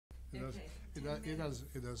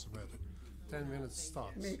It doesn't matter. 10 minutes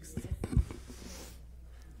starts. Mixed.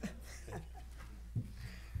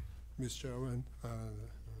 Mr. Chairman,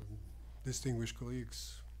 distinguished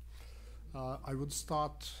colleagues, I would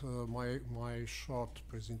start my short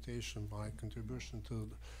presentation, my contribution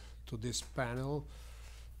to this panel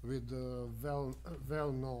with the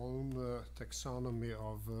well-known taxonomy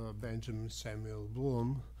of Benjamin Samuel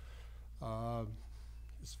Bloom.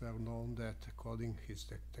 It's well known that according to his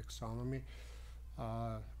taxonomy,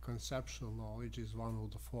 conceptual knowledge is one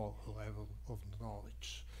of the 4 levels of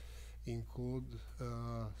knowledge, include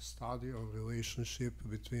study of relationship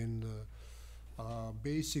between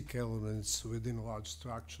basic elements within a large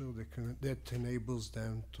structure that enables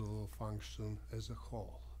them to function as a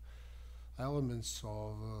whole. Elements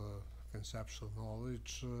of conceptual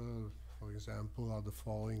knowledge, for example, are the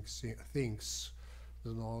following things: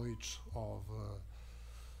 the knowledge of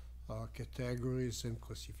categories and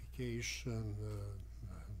classification,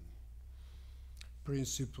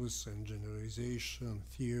 principles and generalization,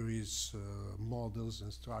 theories, models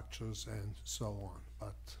and structures, and so on.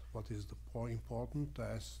 But what is the point important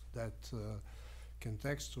is that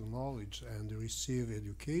contextual knowledge and received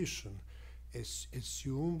education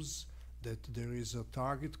assumes that there is a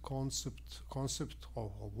target concept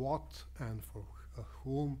of what and for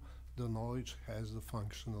whom the knowledge has the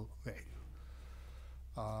functional value.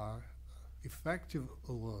 Effective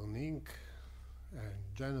learning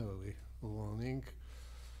and generally learning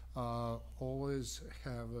always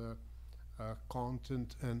have a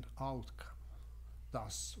content and outcome.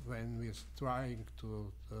 Thus, when we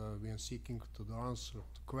are seeking to answer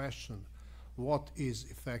the question, what is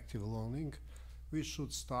effective learning, we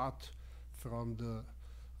should start from the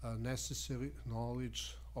necessary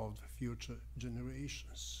knowledge of the future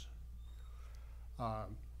generations.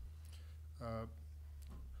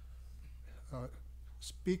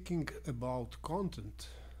 Speaking about content,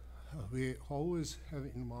 we always have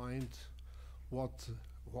in mind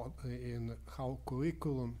how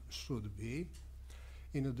curriculum should be.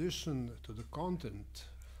 In addition to the content,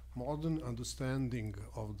 modern understanding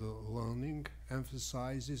of the learning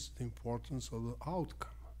emphasizes the importance of the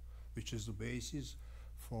outcome, which is the basis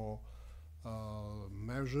for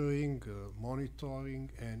measuring,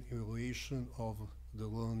 monitoring, and evaluation of the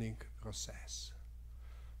learning process.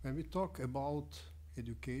 When we talk about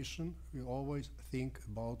education, we always think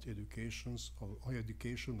about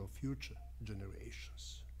education of future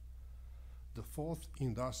generations. The 4th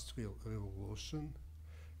Industrial Revolution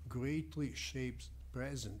greatly shapes the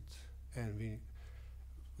present and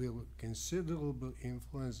will considerably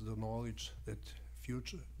influence the knowledge that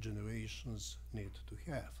future generations need to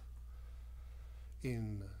have.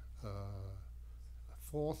 In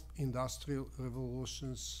 4th Industrial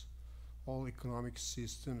Revolutions, all economic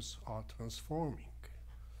systems are transforming.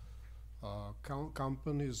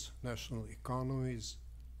 Companies, national economies,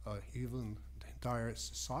 even the entire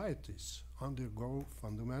societies undergo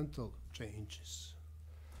fundamental changes.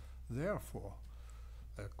 Therefore,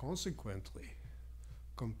 consequently,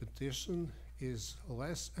 competition is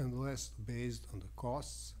less and less based on the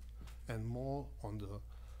costs and more on the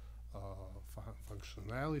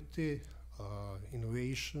functionality,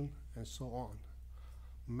 innovation, and so on.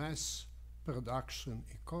 Mass production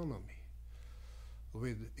economy,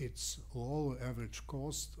 with its low average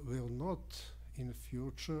cost, will not in the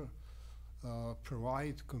future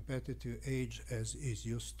provide competitive edge as is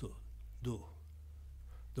used to do.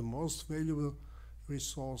 The most valuable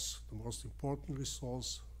resource, the most important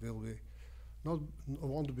resource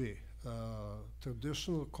won't be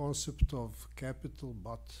traditional concept of capital,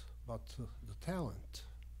 but the talent.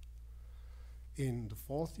 In the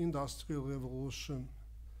 4th Industrial Revolution,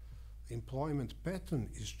 employment pattern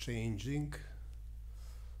is changing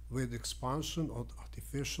with expansion of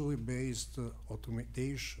artificially based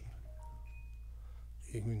automation.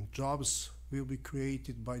 Even jobs will be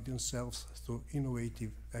created by themselves through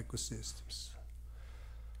innovative ecosystems.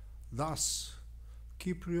 Thus,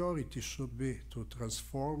 key priority should be to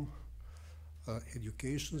transform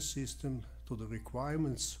education system to the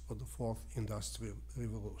requirements of the 4th Industrial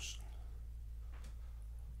Revolution.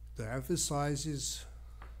 The emphasis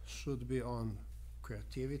should be on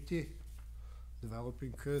creativity,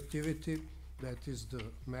 developing creativity, that is the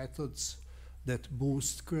methods that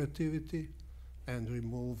boost creativity and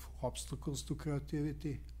remove obstacles to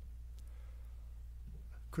creativity.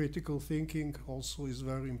 Critical thinking also is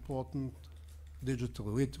very important, digital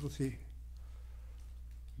literacy,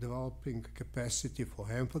 developing capacity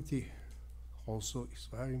for empathy also is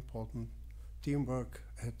very important, teamwork,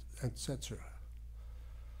 etc.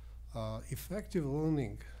 Effective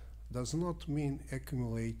learning does not mean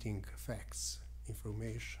accumulating facts,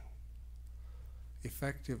 information.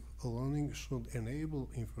 effective learning should enable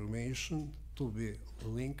information to be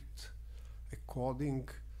linked according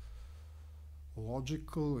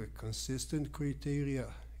logical and consistent criteria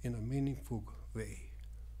in a meaningful way.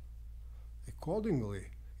 Accordingly,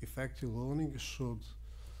 effective learning should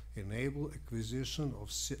enable acquisition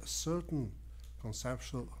of certain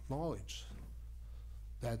conceptual knowledge,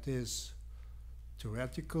 that is,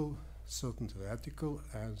 certain theoretical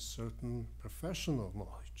and certain professional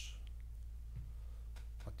knowledge.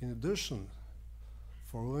 But in addition,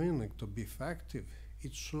 for learning to be effective,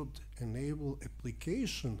 it should enable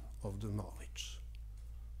application of the knowledge.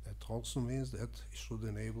 That also means that it should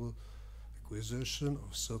enable acquisition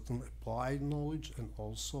of certain applied knowledge and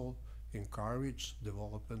also encourage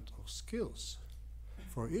development of skills.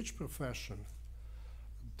 For each profession,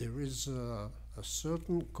 there is a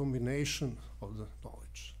certain combination of the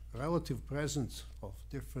knowledge. Relative presence of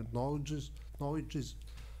different knowledges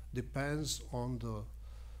depends on the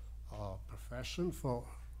profession for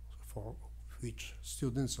which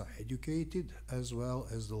students are educated, as well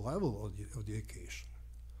as the level of the education.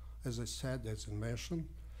 As I said, as I mentioned,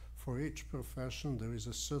 for each profession there is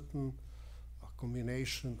a certain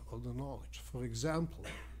combination of the knowledge. For example,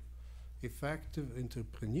 effective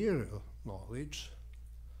entrepreneurial knowledge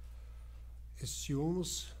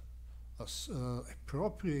assumes an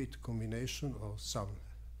appropriate combination of some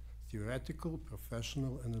theoretical,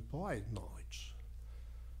 professional, and applied knowledge.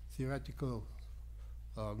 Theoretical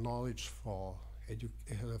knowledge for the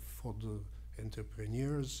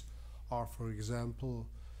entrepreneurs are, for example,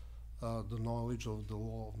 the knowledge of the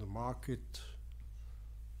law of the market,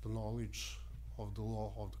 the knowledge of the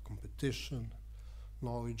law of the competition,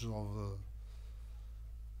 knowledge of the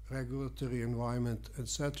regulatory environment,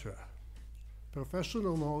 etc.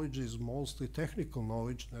 Professional knowledge is mostly technical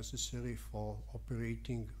knowledge necessary for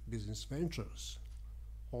operating business ventures.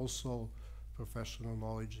 Also, professional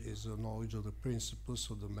knowledge is a knowledge of the principles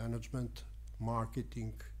of the management,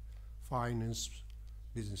 marketing, finance,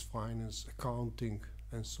 business finance, accounting,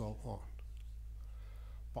 and so on.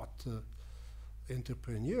 But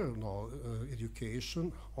entrepreneurial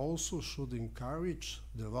education also should encourage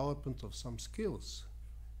development of some skills,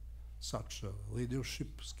 such as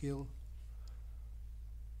leadership skill,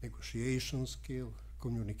 negotiation skill,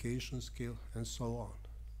 communication skill, and so on.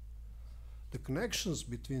 The connections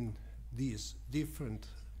between these different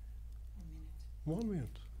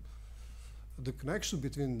the connection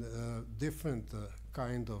between different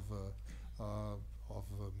kind of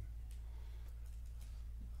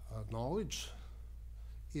knowledge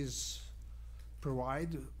is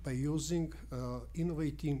provided by using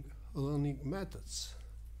innovative learning methods,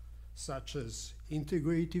 such as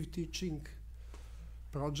integrative teaching,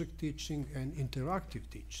 project teaching, and interactive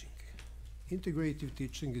teaching. Integrative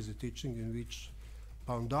teaching is a teaching in which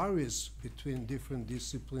boundaries between different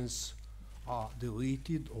disciplines are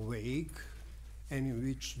deleted or vague, and in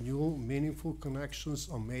which new meaningful connections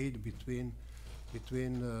are made between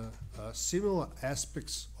similar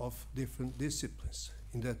aspects of different disciplines.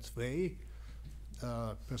 In that way,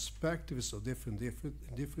 perspectives of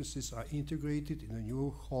differences are integrated in a new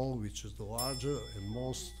whole, which is the larger and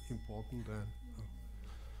most important.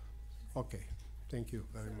 Okay, thank you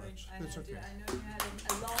very much. I know you had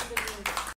a long video.